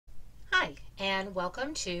and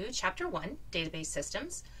welcome to Chapter 1, Database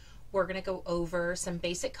Systems. We're going to go over some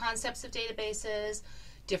basic concepts of databases,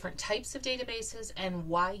 different types of databases, and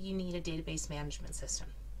why you need a database management system.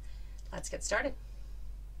 Let's get started.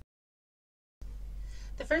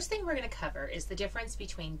 The first thing we're going to cover is the difference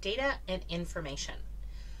between data and information.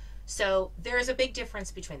 So there is a big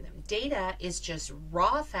difference between them. Data is just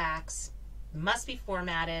raw facts, must be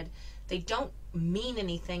formatted. They don't mean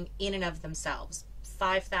anything in and of themselves.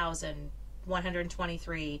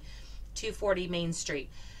 5,123, 240 Main Street.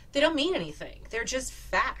 They don't mean anything. They're just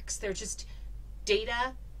facts. They're just,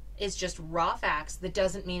 data is just raw facts that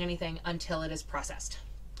doesn't mean anything until it is processed.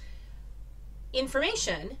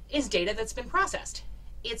 Information is data that's been processed.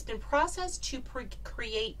 It's been processed to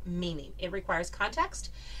create meaning. It requires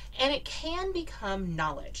context, and it can become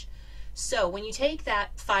knowledge. So when you take that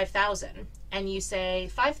 5,000 and you say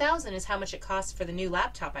 5,000 is how much it costs for the new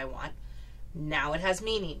laptop I want, now it has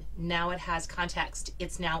meaning. Now it has context.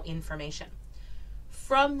 It's now information.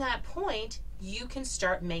 From that point, you can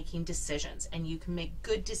start making decisions, and you can make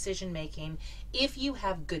good decision making if you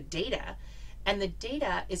have good data, and the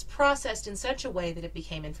data is processed in such a way that it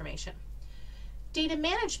became information. Data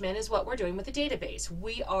management is what we're doing with a database.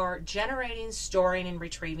 We are generating, storing, and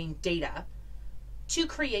retrieving data to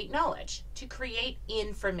create knowledge, to create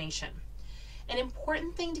information. An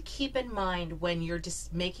important thing to keep in mind when you're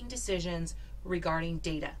making decisions regarding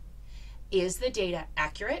data: is the data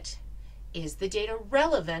accurate? Is the data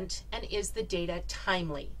relevant? And is the data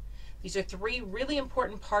timely? These are three really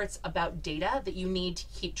important parts about data that you need to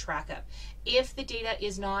keep track of. If the data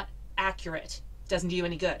is not accurate, it doesn't do you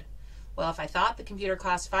any good. Well, if I thought the computer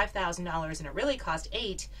cost $5,000 and it really cost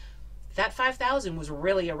 $8,000, that $5,000 was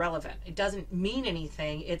really irrelevant. It doesn't mean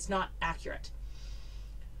anything. It's not accurate.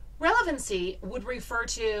 Relevancy would refer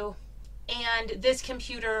to, and this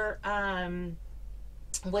computer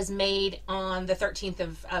was made on the 13th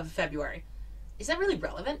of February. Is that really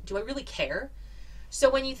relevant? Do I really care? So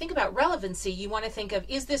when you think about relevancy, you want to think of,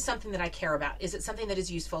 is this something that I care about? Is it something that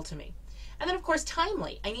is useful to me? And then, of course,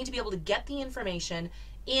 timely. I need to be able to get the information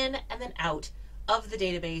in and then out of the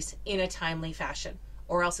database in a timely fashion,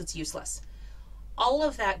 or else it's useless. All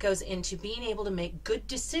of that goes into being able to make good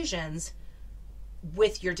decisions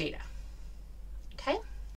with your data. Okay?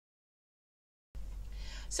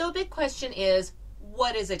 So a big question is,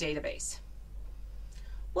 what is a database?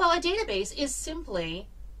 Well, a database is simply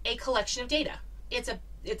a collection of data. It's a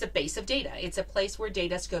base of data. It's a place where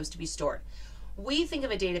data goes to be stored. We think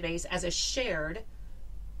of a database as a shared,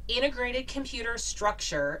 integrated computer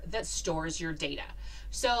structure that stores your data.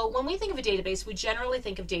 So when we think of a database, we generally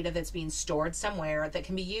think of data that's being stored somewhere that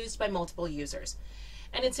can be used by multiple users.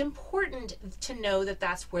 And it's important to know that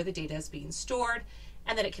that's where the data is being stored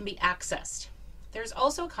and that it can be accessed. There's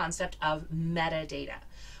also a concept of metadata,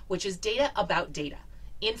 which is data about data,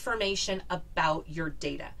 information about your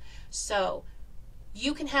data. So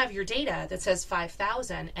you can have your data that says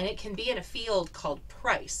 5,000 and it can be in a field called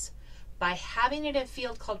price. By having it in a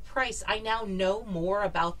field called price, I now know more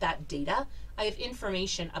about that data. I have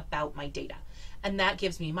information about my data, and that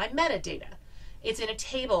gives me my metadata. It's in a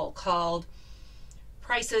table called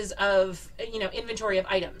prices of, inventory of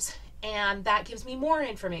items, and that gives me more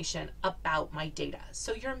information about my data.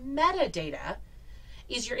 So your metadata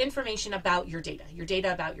is your information about your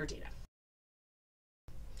data about your data.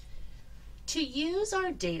 To use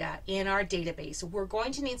our data in our database, we're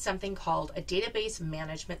going to need something called a database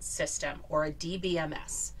management system, or a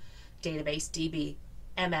DBMS, database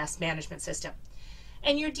DBMS management system.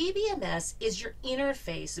 And your DBMS is your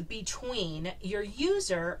interface between your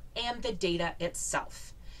user and the data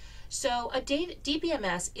itself. So a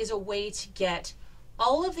DBMS is a way to get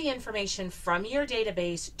all of the information from your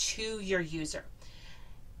database to your user.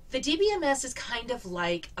 The DBMS is kind of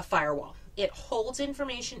like a firewall. It holds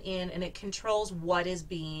information in and it controls what is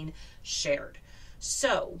being shared.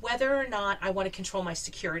 So whether or not I want to control my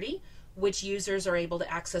security, which users are able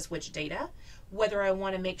to access which data, whether I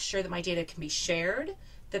want to make sure that my data can be shared,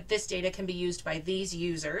 that this data can be used by these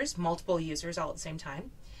users, multiple users all at the same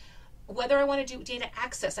time, whether I want to do data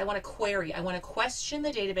access, I want to query, I want to question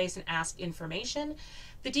the database and ask information,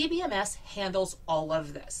 the DBMS handles all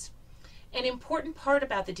of this. An important part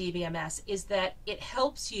about the DBMS is that it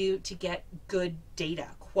helps you to get good data,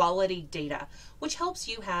 quality data, which helps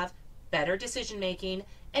you have better decision making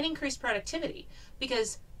and increased productivity,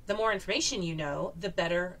 because the more information you know,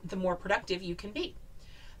 the more productive you can be.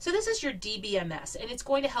 So this is your DBMS, and it's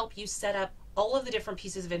going to help you set up all of the different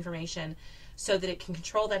pieces of information so that it can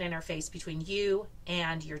control that interface between you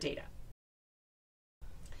and your data.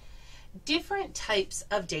 Different types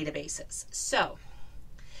of databases. So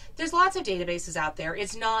There's lots of databases out there.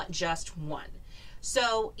 It's not just one.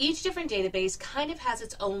 So each different database kind of has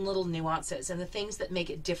its own little nuances and the things that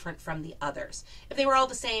make it different from the others. If they were all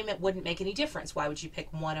the same, it wouldn't make any difference. Why would you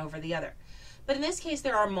pick one over the other? But in this case,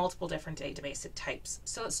 there are multiple different database types.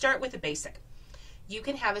 So let's start with the basic. You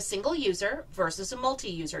can have a single user versus a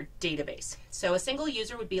multi-user database. So a single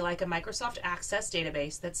user would be like a Microsoft Access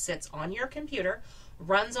database that sits on your computer,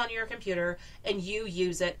 runs on your computer, and you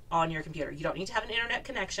use it on your computer. You don't need to have an internet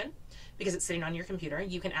connection because it's sitting on your computer.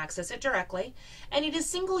 You can access it directly, and it is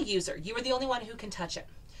single user. You are the only one who can touch it.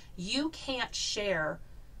 You can't share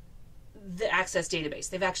the Access database.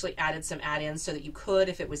 They've actually added some add-ins so that you could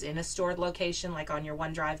if it was in a stored location like on your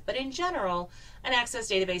OneDrive, but in general, an Access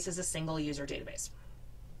database is a single user database,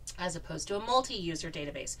 as opposed to a multi-user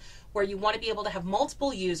database where you want to be able to have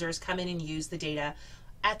multiple users come in and use the data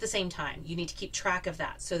at the same time. You need to keep track of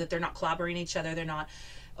that so that they're not clobbering each other, they're not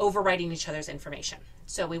overwriting each other's information.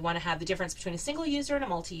 So we want to have the difference between a single user and a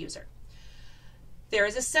multi-user. There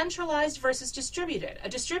is a centralized versus distributed. A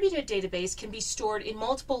distributed database can be stored in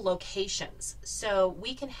multiple locations. So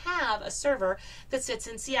we can have a server that sits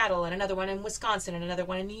in Seattle and another one in Wisconsin and another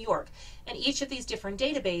one in New York. And each of these different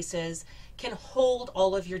databases can hold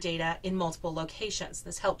all of your data in multiple locations.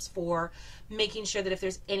 This helps for making sure that if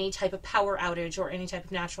there's any type of power outage or any type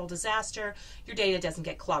of natural disaster, your data doesn't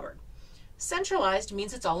get clobbered. Centralized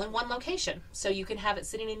means it's all in one location. So you can have it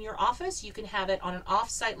sitting in your office, you can have it on an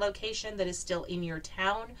off-site location that is still in your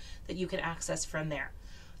town that you can access from there.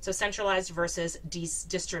 So centralized versus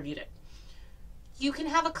distributed. You can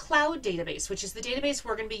have a cloud database, which is the database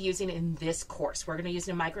we're going to be using in this course. We're going to be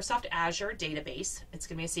using a Microsoft Azure database. It's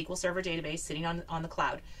going to be a SQL Server database sitting on the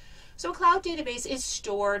cloud. So a cloud database is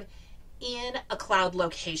stored in a cloud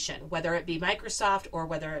location, whether it be Microsoft or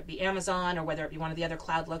whether it be Amazon or whether it be one of the other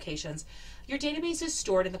cloud locations. Your database is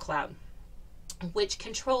stored in the cloud, which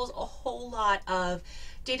controls a whole lot of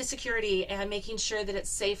data security and making sure that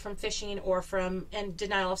it's safe from phishing or from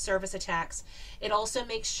denial of service attacks. It also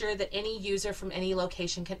makes sure that any user from any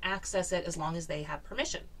location can access it as long as they have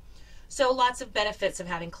permission. So lots of benefits of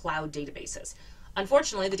having cloud databases.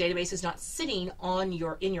 Unfortunately, the database is not sitting in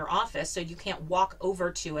your office, so you can't walk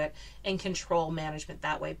over to it and control management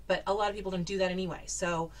that way. But a lot of people don't do that anyway.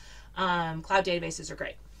 So cloud databases are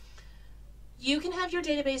great. You can have your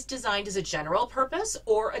database designed as a general purpose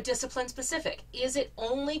or a discipline specific. Is it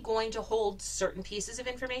only going to hold certain pieces of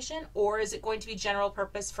information, or is it going to be general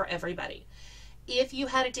purpose for everybody? If you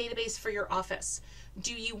had a database for your office,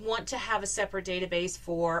 do you want to have a separate database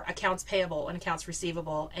for accounts payable and accounts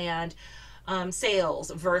receivable and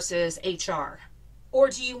sales versus HR? Or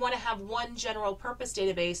do you want to have one general purpose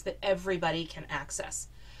database that everybody can access?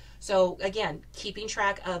 So again, keeping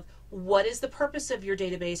track of what is the purpose of your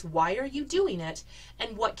database, why are you doing it,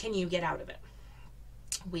 and what can you get out of it?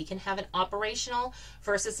 We can have an operational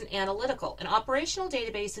versus an analytical. An operational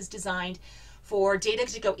database is designed for data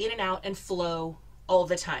to go in and out and flow all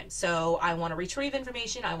the time. So I want to retrieve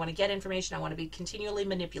information, I want to get information, I want to be continually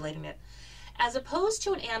manipulating it. As opposed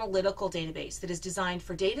to an analytical database that is designed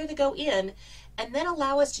for data to go in and then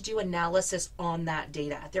allow us to do analysis on that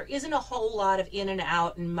data. There isn't a whole lot of in and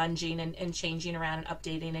out and munging and changing around and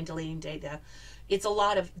updating and deleting data. It's a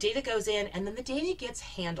lot of data goes in and then the data gets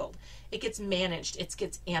handled. It gets managed. It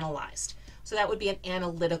gets analyzed. So that would be an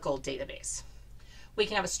analytical database. We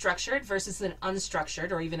can have a structured versus an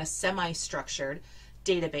unstructured or even a semi-structured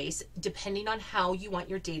database, depending on how you want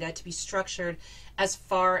your data to be structured as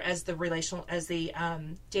far as the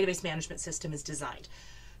database management system is designed.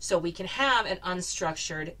 So we can have an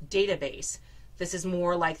unstructured database. This is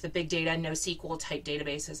more like the big data NoSQL type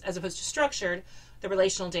databases, as opposed to structured, the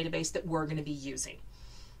relational database that we're going to be using.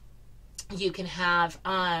 You can have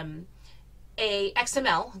a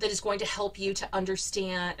XML that is going to help you to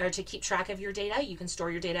understand or to keep track of your data. You can store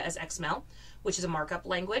your data as XML, which is a markup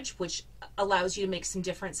language, which allows you to make some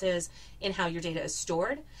differences in how your data is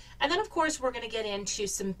stored. And then, of course, we're going to get into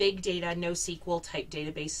some big data, NoSQL type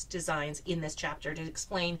database designs in this chapter to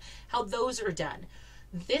explain how those are done.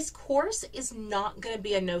 This course is not going to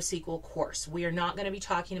be a NoSQL course. We are not going to be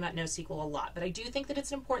talking about NoSQL a lot, but I do think that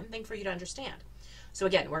it's an important thing for you to understand. So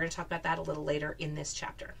again, we're going to talk about that a little later in this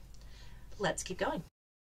chapter. Let's keep going.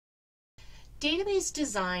 Database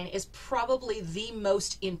design is probably the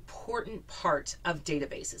most important part of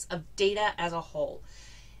databases, of data as a whole.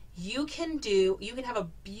 You can have a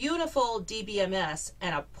beautiful DBMS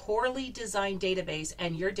and a poorly designed database,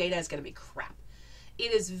 and your data is going to be crap.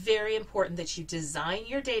 It is very important that you design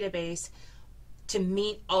your database to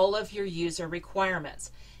meet all of your user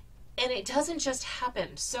requirements. And it doesn't just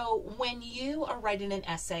happen. So when you are writing an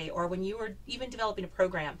essay or when you are even developing a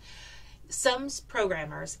program, some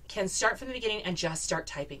programmers can start from the beginning and just start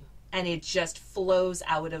typing, and it just flows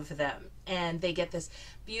out of them. And they get this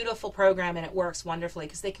beautiful program and it works wonderfully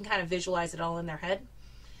because they can kind of visualize it all in their head.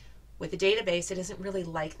 With a database, it isn't really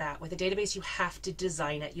like that. With a database, you have to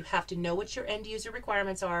design it. You have to know what your end user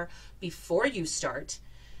requirements are before you start,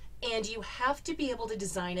 and you have to be able to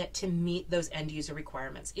design it to meet those end user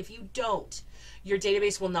requirements. If you don't, your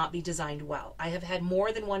database will not be designed well. I have had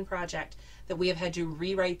more than one project that we have had to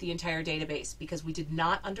rewrite the entire database because we did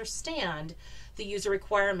not understand the user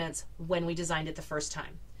requirements when we designed it the first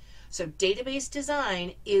time. So database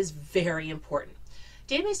design is very important.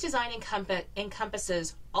 Database design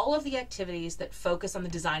encompasses all of the activities that focus on the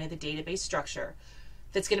design of the database structure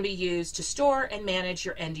that's going to be used to store and manage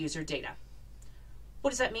your end user data. What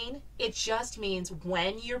does that mean? It just means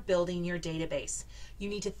when you're building your database, you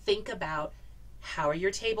need to think about how are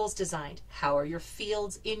your tables designed? How are your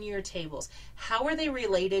fields in your tables? How are they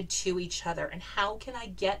related to each other? And how can I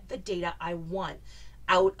get the data I want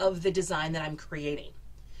out of the design that I'm creating?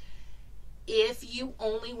 If you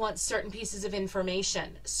only want certain pieces of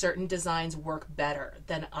information, certain designs work better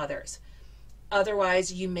than others.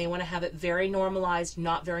 Otherwise, you may want to have it very normalized,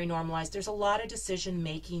 not very normalized. There's a lot of decision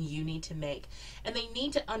making you need to make, and they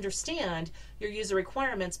need to understand your user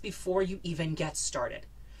requirements before you even get started.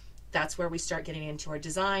 That's where we start getting into our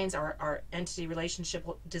designs, our entity relationship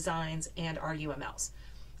designs, and our UMLs.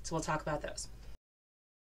 So we'll talk about those.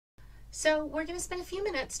 So we're going to spend a few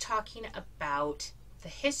minutes talking about the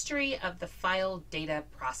history of the file data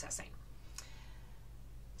processing.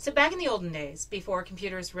 So back in the olden days, before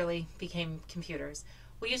computers really became computers,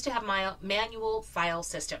 we used to have manual file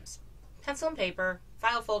systems, pencil and paper,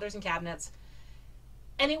 file folders and cabinets,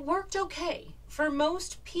 and it worked okay. For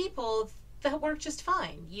most people, that worked just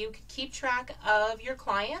fine. You could keep track of your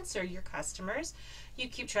clients or your customers, you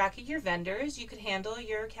could keep track of your vendors, you could handle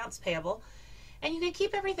your accounts payable, and you could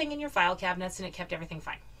keep everything in your file cabinets and it kept everything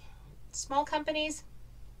fine. Small companies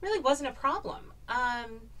really wasn't a problem,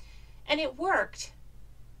 and it worked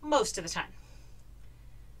most of the time.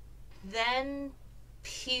 Then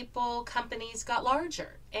companies got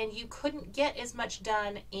larger, and you couldn't get as much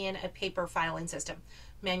done in a paper filing system,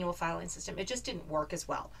 manual filing system. It just didn't work as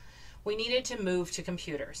well. We needed to move to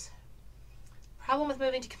computers. Problem with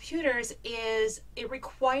moving to computers is it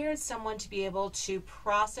required someone to be able to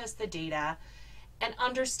process the data and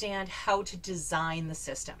understand how to design the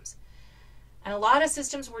systems. And a lot of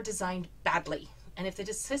systems were designed badly. And if the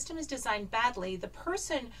system is designed badly, the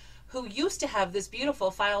person who used to have this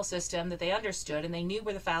beautiful file system that they understood and they knew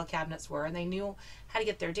where the file cabinets were and they knew how to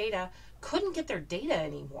get their data, couldn't get their data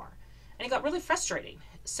anymore. And it got really frustrating.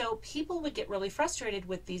 So people would get really frustrated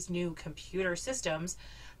with these new computer systems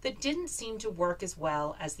that didn't seem to work as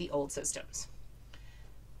well as the old systems.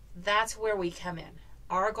 That's where we come in.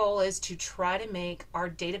 Our goal is to try to make our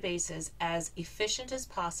databases as efficient as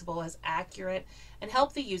possible, as accurate, and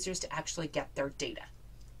help the users to actually get their data.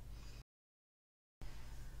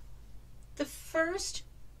 The first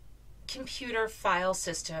computer file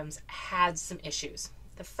systems had some issues.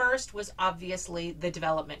 The first was obviously the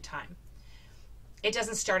development time. It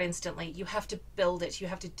doesn't start instantly. You have to build it. You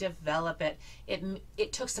have to develop it.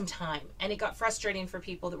 It took some time, and it got frustrating for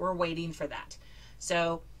people that were waiting for that.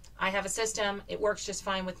 So I have a system, it works just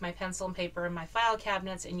fine with my pencil and paper and my file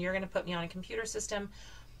cabinets, and you're going to put me on a computer system,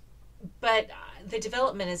 but the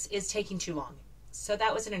development is taking too long. So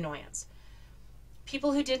that was an annoyance.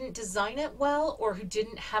 People who didn't design it well or who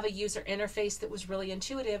didn't have a user interface that was really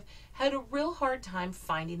intuitive had a real hard time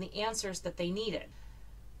finding the answers that they needed.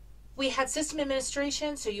 We had system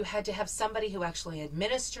administration, so you had to have somebody who actually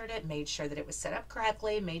administered it, made sure that it was set up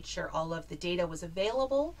correctly, made sure all of the data was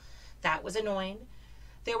available. That was annoying.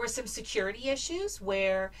 There were some security issues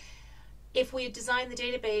where if we had designed the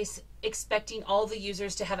database expecting all the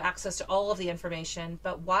users to have access to all of the information,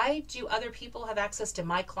 but why do other people have access to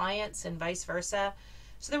my clients and vice versa?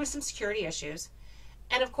 So there were some security issues.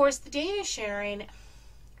 And of course, the data sharing, you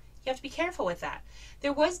have to be careful with that.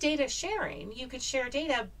 There was data sharing. You could share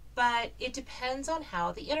data, but it depends on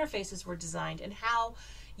how the interfaces were designed and how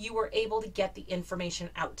you were able to get the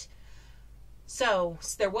information out. So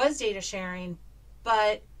there was data sharing,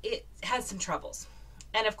 but it had some troubles.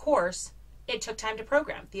 And of course, it took time to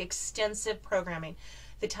program, the extensive programming,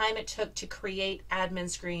 the time it took to create admin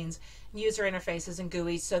screens, user interfaces, and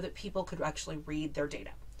GUIs so that people could actually read their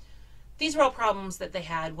data. These were all problems that they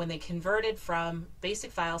had when they converted from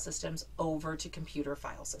basic file systems over to computer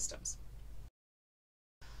file systems.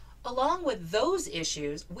 Along with those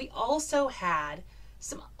issues, we also had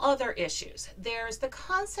some other issues. There's the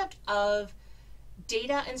concept of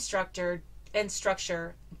data and structure,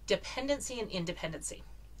 dependency and independency.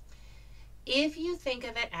 If you think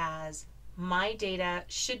of it as my data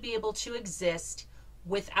should be able to exist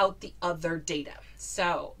without the other data.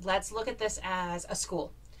 So let's look at this as a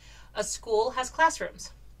school. A school has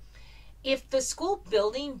classrooms. If the school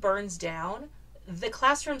building burns down, the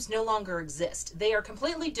classrooms no longer exist. They are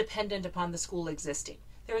completely dependent upon the school existing.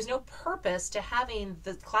 There is no purpose to having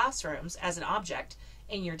the classrooms as an object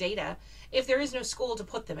in your data if there is no school to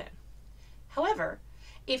put them in. However,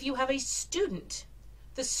 if you have a student,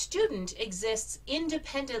 the student exists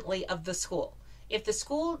independently of the school. If the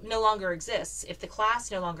school no longer exists, if the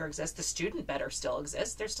class no longer exists, the student better still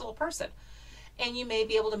exist. They're still a person. And you may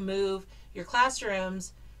be able to move your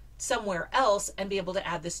classrooms somewhere else and be able to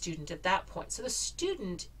add the student at that point. So the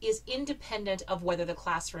student is independent of whether the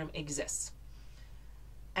classroom exists,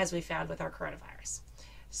 as we found with our coronavirus.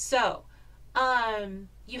 So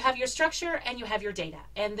you have your structure and you have your data.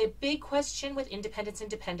 And the big question with independence and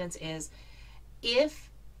dependence is, if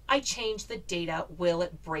I change the data, will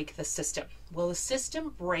it break the system? Will the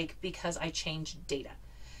system break because I changed data?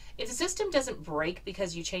 If the system doesn't break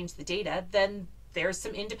because you change the data, then there's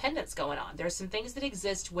some independence going on. There's some things that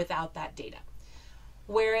exist without that data.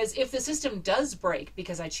 Whereas if the system does break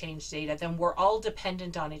because I changed data, then we're all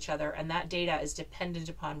dependent on each other, and that data is dependent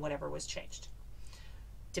upon whatever was changed.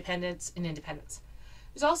 Dependence and independence.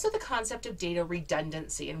 There's also the concept of data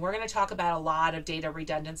redundancy, and we're going to talk about a lot of data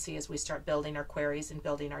redundancy as we start building our queries and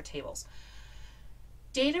building our tables.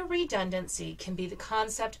 Data redundancy can be the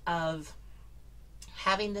concept of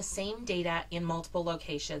having the same data in multiple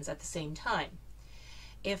locations at the same time.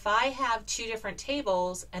 If I have two different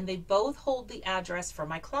tables and they both hold the address for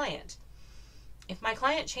my client, if my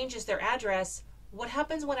client changes their address, what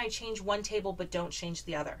happens when I change one table but don't change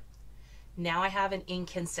the other? Now I have an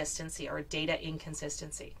inconsistency or a data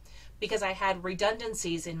inconsistency because I had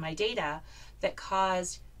redundancies in my data that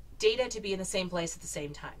caused data to be in the same place at the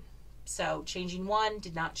same time. So changing one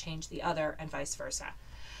did not change the other, and vice versa.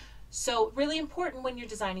 So really important when you're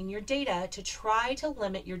designing your data to try to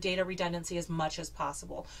limit your data redundancy as much as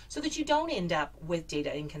possible so that you don't end up with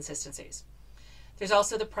data inconsistencies. There's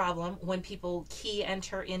also the problem when people key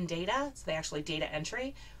enter in data, so they actually data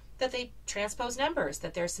entry, that they transpose numbers,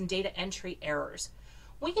 that there's some data entry errors.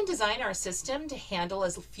 We can design our system to handle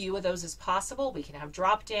as few of those as possible. We can have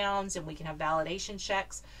drop downs and we can have validation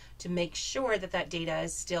checks to make sure that that data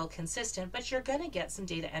is still consistent, but you're going to get some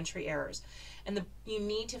data entry errors. And you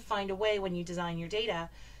need to find a way when you design your data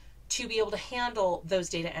to be able to handle those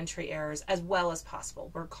data entry errors as well as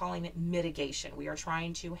possible. We're calling it mitigation. We are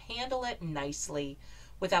trying to handle it nicely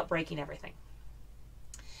without breaking everything.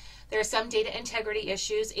 There are some data integrity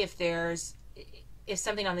issues if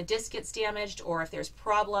something on the disk gets damaged, or if there's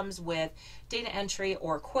problems with data entry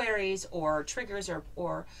or queries or triggers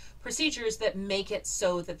or procedures that make it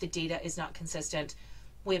so that the data is not consistent.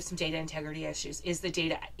 We have some data integrity issues. Is the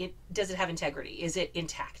data, does it have integrity? Is it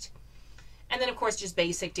intact? And then of course just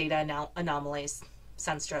basic data anomalies,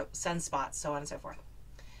 sunspots, so on and so forth.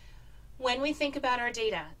 When we think about our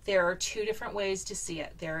data, there are two different ways to see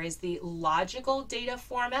it. There is the logical data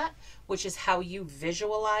format, which is how you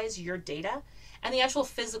visualize your data, and the actual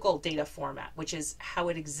physical data format, which is how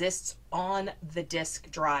it exists on the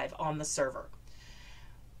disk drive on the server.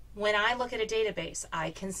 When I look at a database,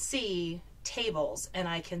 I can see tables, and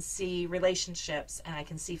I can see relationships, and I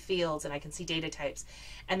can see fields, and I can see data types,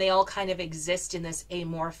 and they all kind of exist in this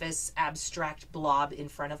amorphous, abstract blob in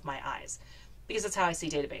front of my eyes, because that's how I see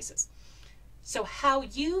databases. So how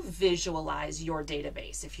you visualize your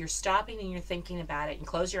database, if you're stopping and you're thinking about it and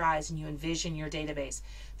close your eyes and you envision your database,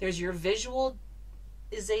 there's your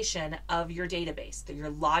visualization of your database,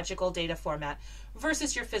 your logical data format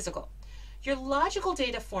versus your physical. Your logical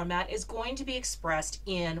data format is going to be expressed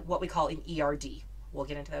in what we call an ERD. We'll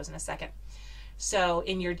get into those in a second. So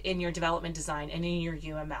in your development design and in your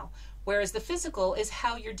UML. Whereas the physical is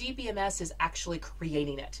how your DBMS is actually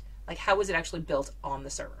creating it. Like how is it actually built on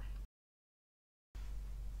the server?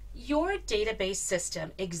 Your database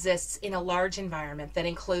system exists in a large environment that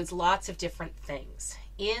includes lots of different things.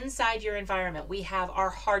 Inside your environment, we have our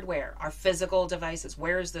hardware, our physical devices.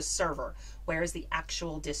 Where is the server? Where is the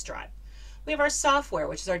actual disk drive? We have our software,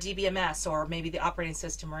 which is our DBMS, or maybe the operating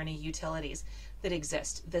system or any utilities that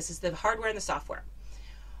exist. This is the hardware and the software.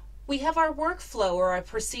 We have our workflow or our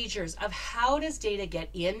procedures of how does data get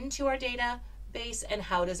into our database and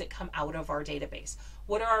how does it come out of our database.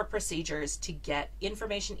 What are our procedures to get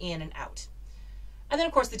information in and out? And then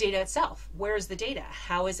of course the data itself. Where is the data?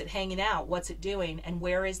 How is it hanging out? What's it doing? And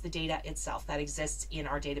where is the data itself that exists in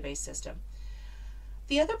our database system?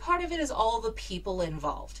 The other part of it is all the people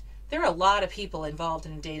involved. there are a lot of people involved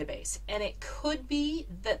in a database, and it could be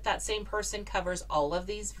that that same person covers all of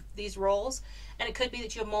these roles, and it could be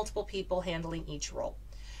that you have multiple people handling each role.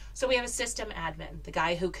 So we have a system admin, the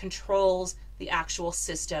guy who controls the actual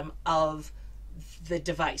system of the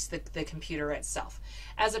device, the computer itself,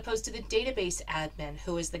 as opposed to the database admin,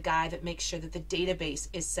 who is the guy that makes sure that the database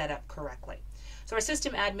is set up correctly. So our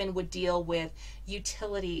system admin would deal with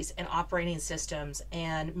utilities and operating systems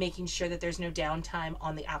and making sure that there's no downtime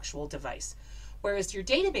on the actual device. Whereas your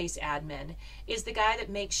database admin is the guy that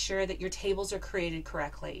makes sure that your tables are created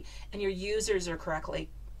correctly and your users are correctly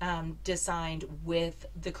designed with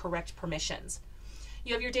the correct permissions.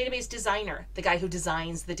 You have your database designer, the guy who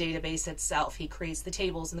designs the database itself. He creates the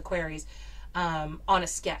tables and the queries on a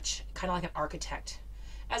sketch, kind of like an architect.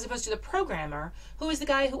 As opposed to the programmer, who is the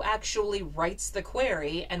guy who actually writes the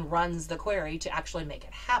query and runs the query to actually make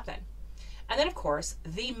it happen. And then, of course,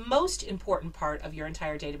 the most important part of your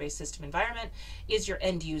entire database system environment is your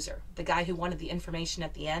end user, the guy who wanted the information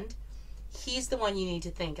at the end. He's the one you need to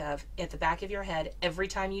think of at the back of your head every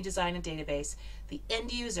time you design a database. The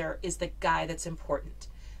end user is the guy that's important.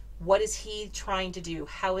 What is he trying to do?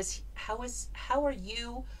 How are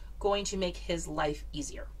you going to make his life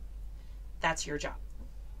easier? That's your job.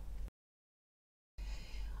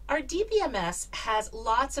 Our DBMS has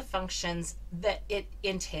lots of functions that it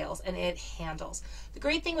entails and it handles. The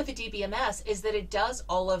great thing with the DBMS is that it does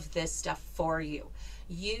all of this stuff for you.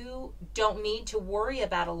 You don't need to worry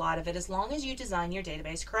about a lot of it as long as you design your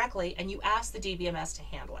database correctly and you ask the DBMS to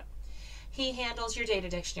handle it. He handles your data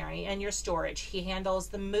dictionary and your storage. He handles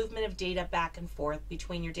the movement of data back and forth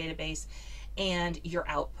between your database and your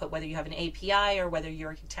output, whether you have an API or whether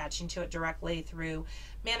you're attaching to it directly through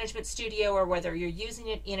Management Studio or whether you're using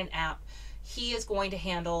it in an app. He is going to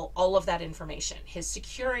handle all of that information. His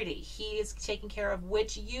security, he is taking care of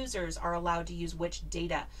which users are allowed to use which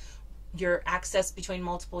data. Your access between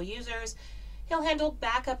multiple users. He'll handle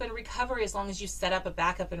backup and recovery as long as you set up a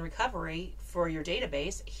backup and recovery for your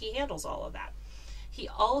database. He handles all of that. He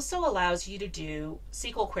also allows you to do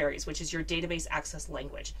SQL queries, which is your database access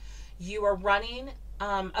language. You are running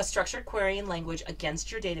a structured querying language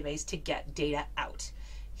against your database to get data out.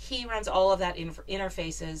 He runs all of that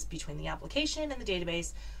interfaces between the application and the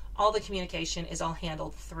database. All the communication is all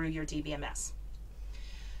handled through your DBMS.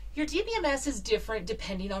 Your DBMS is different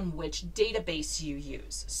depending on which database you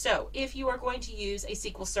use. So if you are going to use a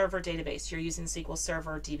SQL Server database, you're using SQL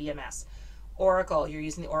Server DBMS. Oracle, you're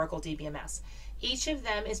using the Oracle DBMS. Each of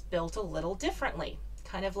them is built a little differently,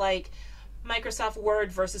 kind of like Microsoft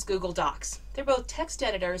Word versus Google Docs. They're both text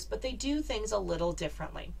editors, but they do things a little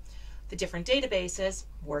differently. The different databases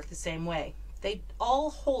work the same way. They all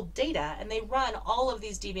hold data and they run all of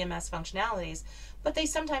these DBMS functionalities, but they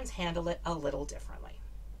sometimes handle it a little differently.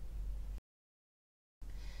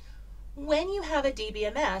 When you have a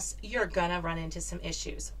DBMS, you're gonna run into some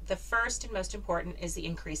issues. The first and most important is the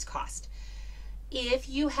increased cost. If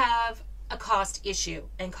you have a cost issue,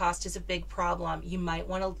 and cost is a big problem, you might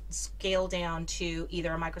want to scale down to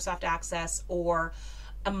either a Microsoft Access or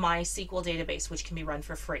a MySQL database, which can be run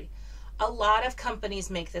for free. A lot of companies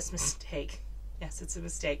make this mistake. Yes, it's a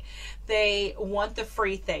mistake. They want the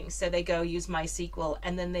free thing, so they go use MySQL,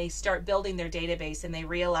 and then they start building their database, and they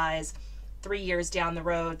realize 3 years down the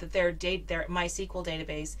road that their MySQL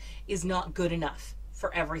database is not good enough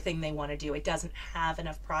for everything they want to do. It doesn't have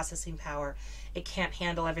enough processing power. It can't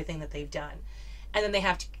handle everything that they've done. And then they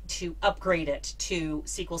have to upgrade it to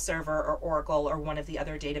SQL Server or Oracle or one of the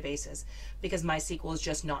other databases because MySQL is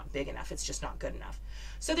just not big enough. It's just not good enough.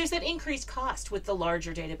 So there's that increased cost with the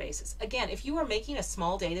larger databases. Again, if you are making a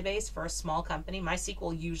small database for a small company,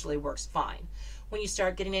 MySQL usually works fine. When you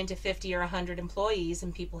start getting into 50 or 100 employees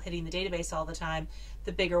and people hitting the database all the time,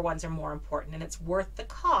 the bigger ones are more important, and it's worth the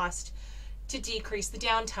cost to decrease the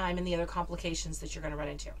downtime and the other complications that you're going to run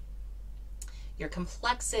into. Your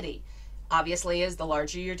complexity obviously is the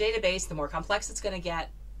larger your database, the more complex it's going to get.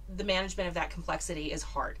 The management of that complexity is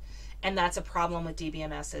hard, and that's a problem with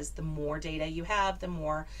DBMSs. The more data you have, the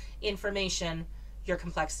more information, your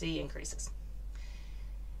complexity increases.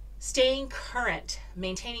 Staying current.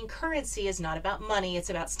 Maintaining currency is not about money,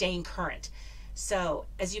 it's about staying current. So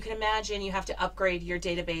as you can imagine, you have to upgrade your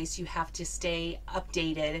database, you have to stay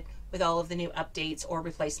updated with all of the new updates or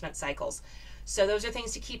replacement cycles. So those are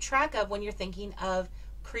things to keep track of when you're thinking of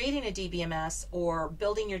creating a DBMS or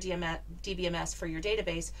building your DBMS for your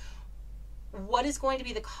database. What is going to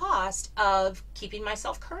be the cost of keeping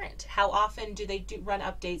myself current? How often do they run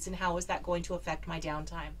updates, and how is that going to affect my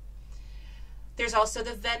downtime? There's also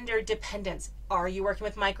the vendor dependence. Are you working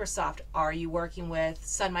with Microsoft? Are you working with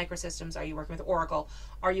Sun Microsystems? Are you working with Oracle?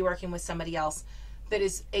 Are you working with somebody else? that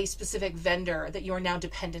is a specific vendor that you are now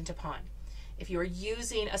dependent upon. If you are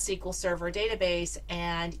using a SQL Server database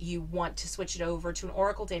and you want to switch it over to an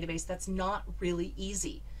Oracle database, that's not really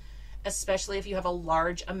easy, especially if you have a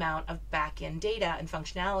large amount of back-end data and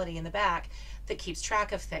functionality in the back that keeps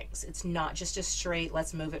track of things. It's not just a straight,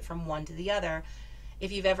 let's move it from one to the other.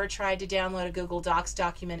 If you've ever tried to download a Google Docs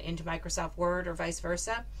document into Microsoft Word or vice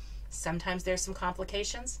versa, sometimes there's some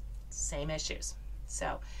complications, same issues.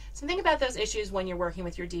 So think about those issues when you're working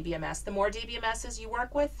with your DBMS. The more DBMSs you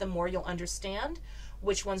work with, the more you'll understand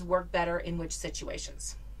which ones work better in which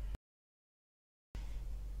situations.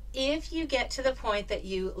 If you get to the point that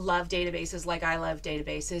you love databases like I love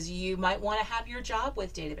databases, you might want to have your job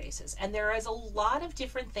with databases. And there is a lot of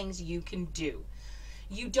different things you can do.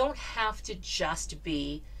 You don't have to just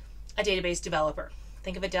be a database developer.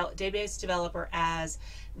 Think of a database developer as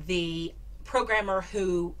the programmer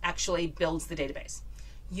who actually builds the database.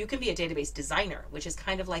 You can be a database designer, which is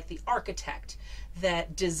kind of like the architect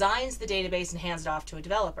that designs the database and hands it off to a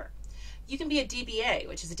developer. You can be a DBA,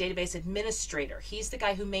 which is a database administrator. He's the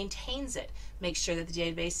guy who maintains it, makes sure that the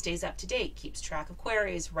database stays up to date, keeps track of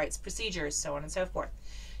queries, writes procedures, so on and so forth.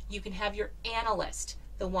 You can have your analyst,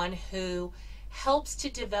 the one who helps to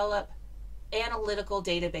develop analytical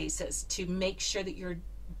databases to make sure that your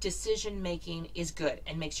decision making is good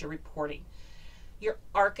and makes your reporting. Your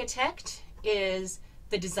architect is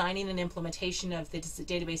the designing and implementation of the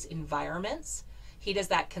database environments. He does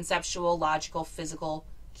that conceptual, logical, physical,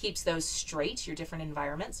 keeps those straight, your different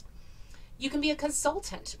environments. You can be a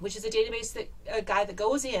consultant, which is a guy that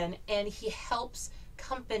goes in and he helps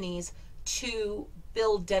companies to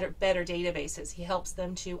build better databases. He helps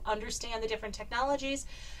them to understand the different technologies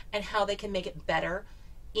and how they can make it better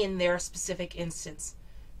in their specific instance.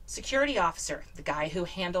 Security officer, the guy who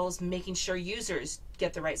handles making sure users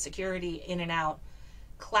get the right security in and out.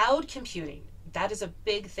 Cloud computing, that is a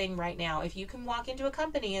big thing right now. If you can walk into a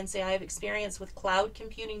company and say, I have experience with cloud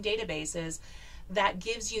computing databases, that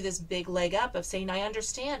gives you this big leg up of saying, I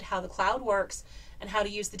understand how the cloud works and how to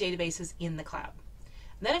use the databases in the cloud.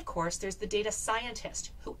 And then, of course, there's the data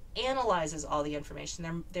scientist who analyzes all the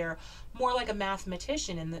information. They're more like a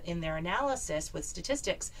mathematician in their analysis with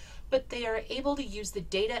statistics, but they are able to use the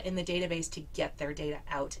data in the database to get their data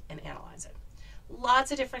out and analyze it.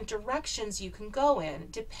 Lots of different directions you can go in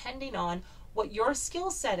depending on what your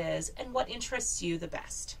skill set is and what interests you the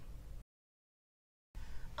best.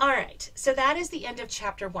 All right, so that is the end of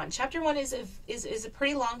chapter 1. Chapter 1 is a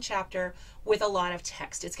pretty long chapter with a lot of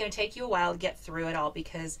text. It's going to take you a while to get through it all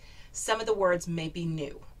because some of the words may be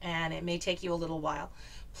new and it may take you a little while.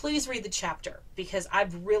 Please read the chapter because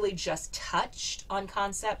I've really just touched on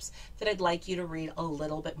concepts that I'd like you to read a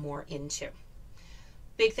little bit more into.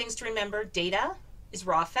 Big things to remember: data is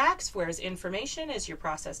raw facts, whereas information is your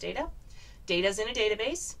process data. Data is in a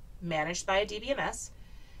database managed by a DBMS.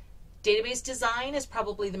 Database design is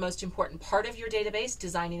probably the most important part of your database,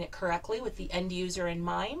 designing it correctly with the end user in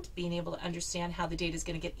mind, being able to understand how the data is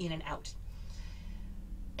going to get in and out.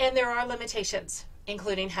 And there are limitations,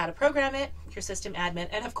 including how to program it, your system admin,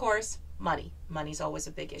 and of course, money. Money's always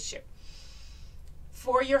a big issue.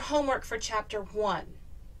 For your homework for chapter 1,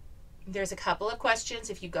 there's a couple of questions.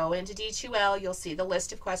 If you go into D2L, you'll see the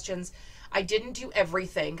list of questions. I didn't do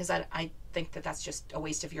everything because I think that that's just a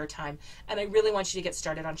waste of your time. And I really want you to get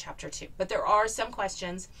started on chapter 2. But there are some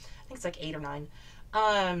questions. I think it's like 8 or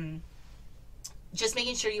 9. Just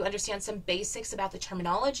making sure you understand some basics about the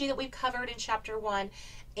terminology that we've covered in chapter 1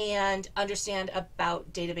 and understand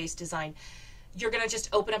about database design. You're going to just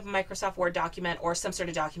open up a Microsoft Word document or some sort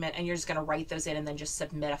of document and you're just going to write those in and then just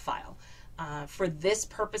submit a file. For this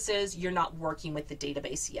purposes, you're not working with the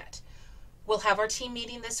database yet. We'll have our team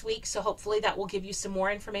meeting this week, so hopefully that will give you some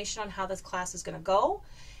more information on how this class is going to go.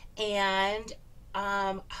 And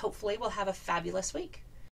hopefully we'll have a fabulous week.